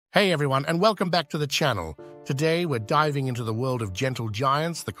Hey everyone, and welcome back to the channel. Today we're diving into the world of gentle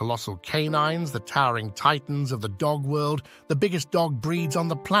giants, the colossal canines, the towering titans of the dog world, the biggest dog breeds on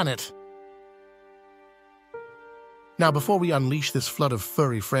the planet. Now, before we unleash this flood of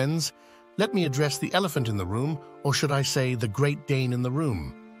furry friends, let me address the elephant in the room, or should I say the Great Dane in the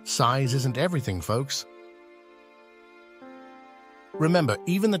room. Size isn't everything, folks. Remember,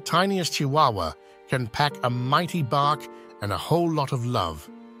 even the tiniest chihuahua can pack a mighty bark and a whole lot of love.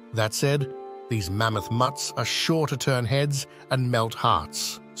 That said, these mammoth mutts are sure to turn heads and melt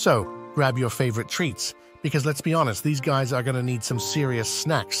hearts. So, grab your favorite treats, because let's be honest, these guys are going to need some serious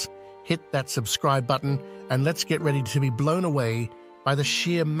snacks. Hit that subscribe button, and let's get ready to be blown away by the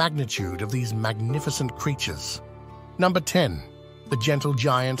sheer magnitude of these magnificent creatures. Number 10. The gentle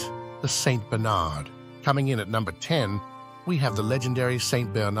giant, the Saint Bernard. Coming in at number 10, we have the legendary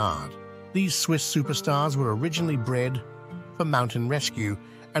Saint Bernard. These Swiss superstars were originally bred for mountain rescue,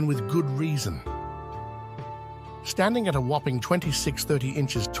 and with good reason. Standing at a whopping 26-30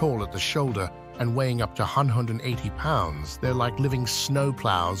 inches tall at the shoulder and weighing up to 180 pounds, they're like living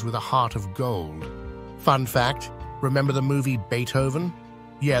snowplows with a heart of gold. Fun fact, remember the movie Beethoven?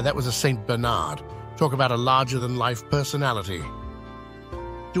 Yeah, that was a Saint Bernard. Talk about a larger-than-life personality.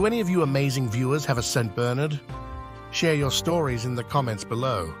 Do any of you amazing viewers have a Saint Bernard? Share your stories in the comments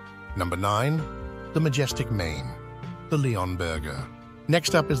below. Number 9. The majestic mane, the Leonberger.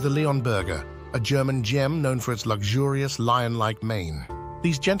 Next up is the Leonberger, a German gem known for its luxurious lion-like mane.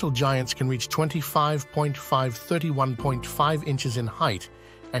 These gentle giants can reach 31.5 inches in height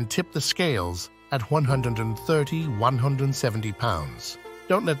and tip the scales at 170 pounds.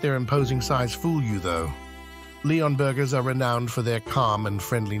 Don't let their imposing size fool you, though. Leonbergers are renowned for their calm and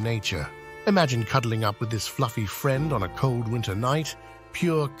friendly nature. Imagine cuddling up with this fluffy friend on a cold winter night.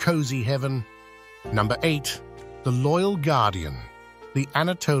 Pure cozy heaven. Number 8. The loyal guardian, the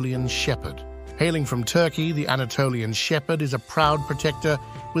Anatolian Shepherd. Hailing from Turkey, the Anatolian Shepherd is a proud protector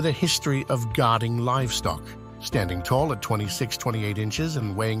with a history of guarding livestock. Standing tall at 26-28 inches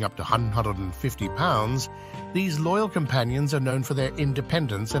and weighing up to 150 pounds, these loyal companions are known for their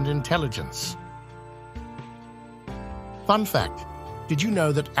independence and intelligence. Fun fact, did you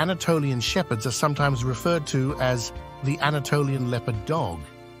know that Anatolian Shepherds are sometimes referred to as the Anatolian Leopard Dog?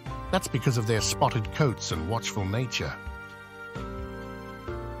 That's because of their spotted coats and watchful nature.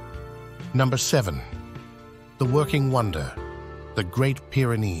 Number 7. The working wonder, the Great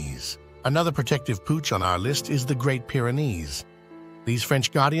Pyrenees. Another protective pooch on our list is the Great Pyrenees. These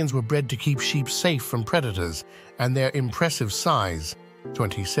French guardians were bred to keep sheep safe from predators, and their impressive size,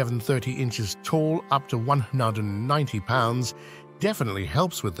 27-30 inches tall up to 190 pounds, definitely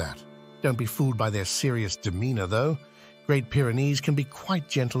helps with that. Don't be fooled by their serious demeanor, though. Great Pyrenees can be quite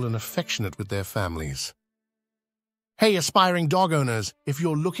gentle and affectionate with their families. Hey, aspiring dog owners, if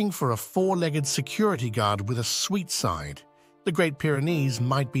you're looking for a four-legged security guard with a sweet side, the Great Pyrenees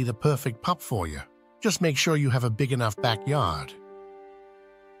might be the perfect pup for you. Just make sure you have a big enough backyard.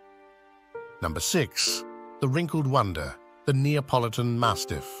 Number 6. The wrinkled wonder, the Neapolitan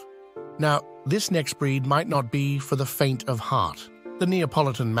Mastiff. Now, this next breed might not be for the faint of heart. The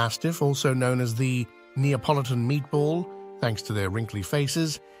Neapolitan Mastiff, also known as the Neapolitan Meatball, thanks to their wrinkly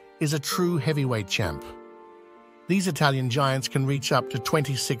faces, is a true heavyweight champ. These Italian giants can reach up to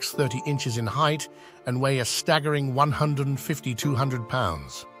 26-30 inches in height and weigh a staggering 150-200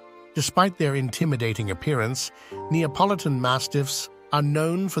 pounds. Despite their intimidating appearance, Neapolitan Mastiffs are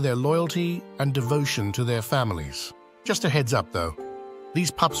known for their loyalty and devotion to their families. Just a heads up, though,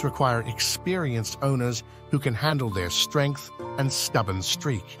 these pups require experienced owners who can handle their strength and stubborn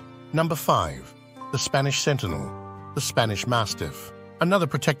streak. Number 5. The Spanish Sentinel, the Spanish Mastiff. Another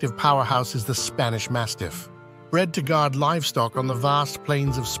protective powerhouse is the Spanish Mastiff. Bred to guard livestock on the vast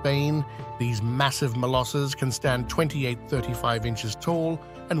plains of Spain, these massive molosses can stand 28-35 inches tall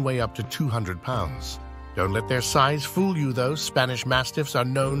and weigh up to 200 pounds. Don't let their size fool you, though. Spanish Mastiffs are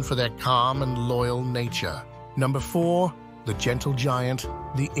known for their calm and loyal nature. Number 4. The gentle giant,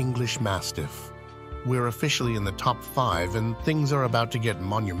 the English Mastiff. We're officially in the top 5, and things are about to get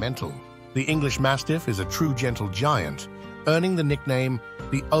monumental. The English Mastiff is a true gentle giant, earning the nickname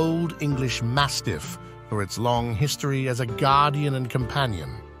the Old English Mastiff for its long history as a guardian and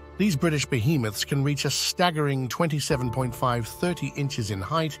companion. These British behemoths can reach a staggering 27.5-30 inches in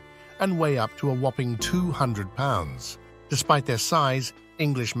height and weigh up to a whopping 200 pounds. Despite their size,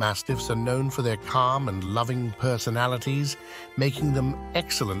 English Mastiffs are known for their calm and loving personalities, making them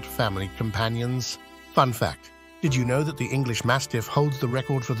excellent family companions. Fun fact, did you know that the English Mastiff holds the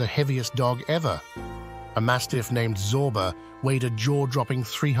record for the heaviest dog ever? A Mastiff named Zorba weighed a jaw-dropping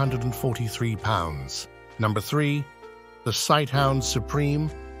 343 pounds. Number 3. The Sighthound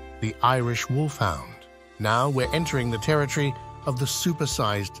Supreme, the Irish Wolfhound. Now we're entering the territory of the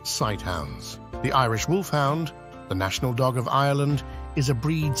supersized sighthounds. The Irish Wolfhound, the national dog of Ireland, is a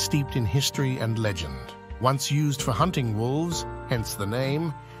breed steeped in history and legend. Once used for hunting wolves, hence the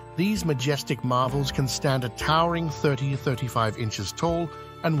name, these majestic marvels can stand a towering 30-35 inches tall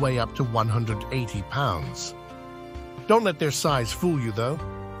and weigh up to 180 pounds. Don't let their size fool you, though.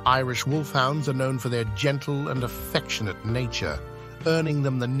 Irish Wolfhounds are known for their gentle and affectionate nature, earning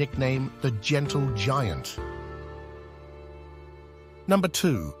them the nickname the Gentle Giant. Number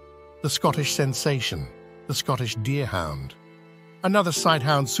 2. The Scottish sensation, the Scottish Deerhound. Another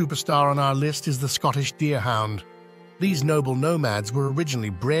sighthound superstar on our list is the Scottish Deerhound. These noble nomads were originally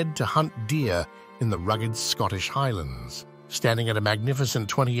bred to hunt deer in the rugged Scottish Highlands. Standing at a magnificent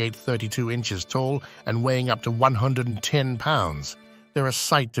 28-32 inches tall and weighing up to 110 pounds, they're a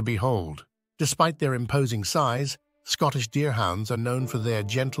sight to behold. Despite their imposing size, Scottish Deerhounds are known for their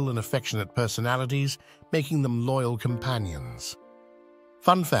gentle and affectionate personalities, making them loyal companions.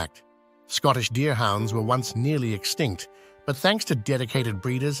 Fun fact: Scottish Deerhounds were once nearly extinct, but thanks to dedicated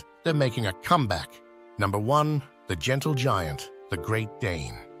breeders, they're making a comeback. Number 1, the Gentle Giant, the Great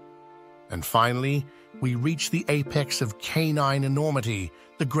Dane. And finally, we reach the apex of canine enormity,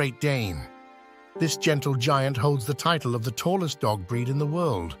 the Great Dane. This gentle giant holds the title of the tallest dog breed in the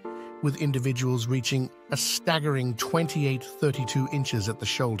world, with individuals reaching a staggering 28-32 inches at the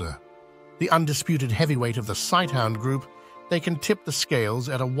shoulder. The undisputed heavyweight of the sighthound group, they can tip the scales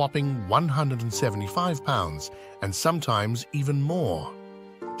at a whopping 175 pounds, and sometimes even more.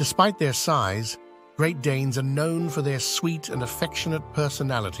 Despite their size, Great Danes are known for their sweet and affectionate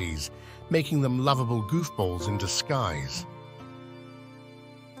personalities, making them lovable goofballs in disguise.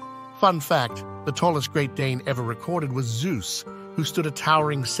 Fun fact, the tallest Great Dane ever recorded was Zeus, who stood a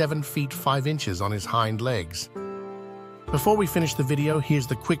towering 7 feet 5 inches on his hind legs. Before we finish the video, here's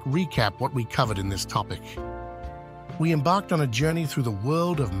the quick recap what we covered in this topic. We embarked on a journey through the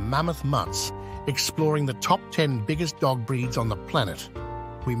world of mammoth mutts, exploring the top 10 biggest dog breeds on the planet.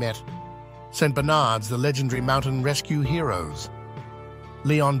 We met St. Bernards, the legendary mountain rescue heroes;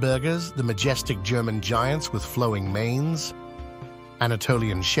 Leonbergers, the majestic German giants with flowing manes;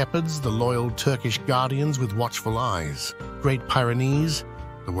 Anatolian shepherds, the loyal Turkish guardians with watchful eyes; Great Pyrenees,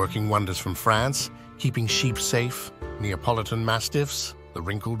 the working wonders from France, keeping sheep safe; Neapolitan mastiffs, the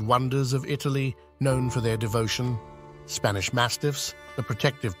wrinkled wonders of Italy, known for their devotion; Spanish mastiffs, the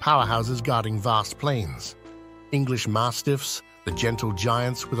protective powerhouses guarding vast plains; English mastiffs, the gentle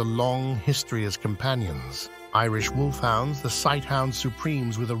giants with a long history as companions; Irish wolfhounds, the sighthound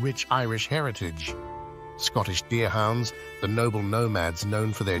supremes with a rich Irish heritage; Scottish deerhounds, the noble nomads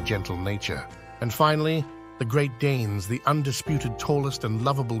known for their gentle nature; and finally, the Great Danes, the undisputed tallest and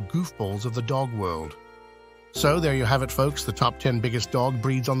lovable goofballs of the dog world. So there you have it, folks, the top 10 biggest dog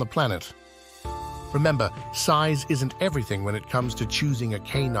breeds on the planet. Remember, size isn't everything when it comes to choosing a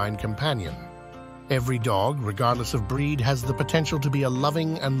canine companion. Every dog, regardless of breed, has the potential to be a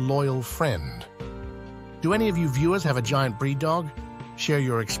loving and loyal friend. Do any of you viewers have a giant breed dog? Share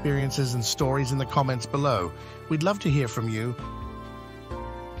your experiences and stories in the comments below. We'd love to hear from you.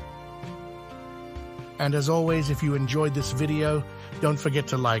 And as always, if you enjoyed this video, don't forget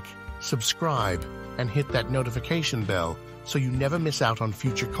to like, subscribe, and hit that notification bell so you never miss out on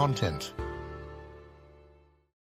future content.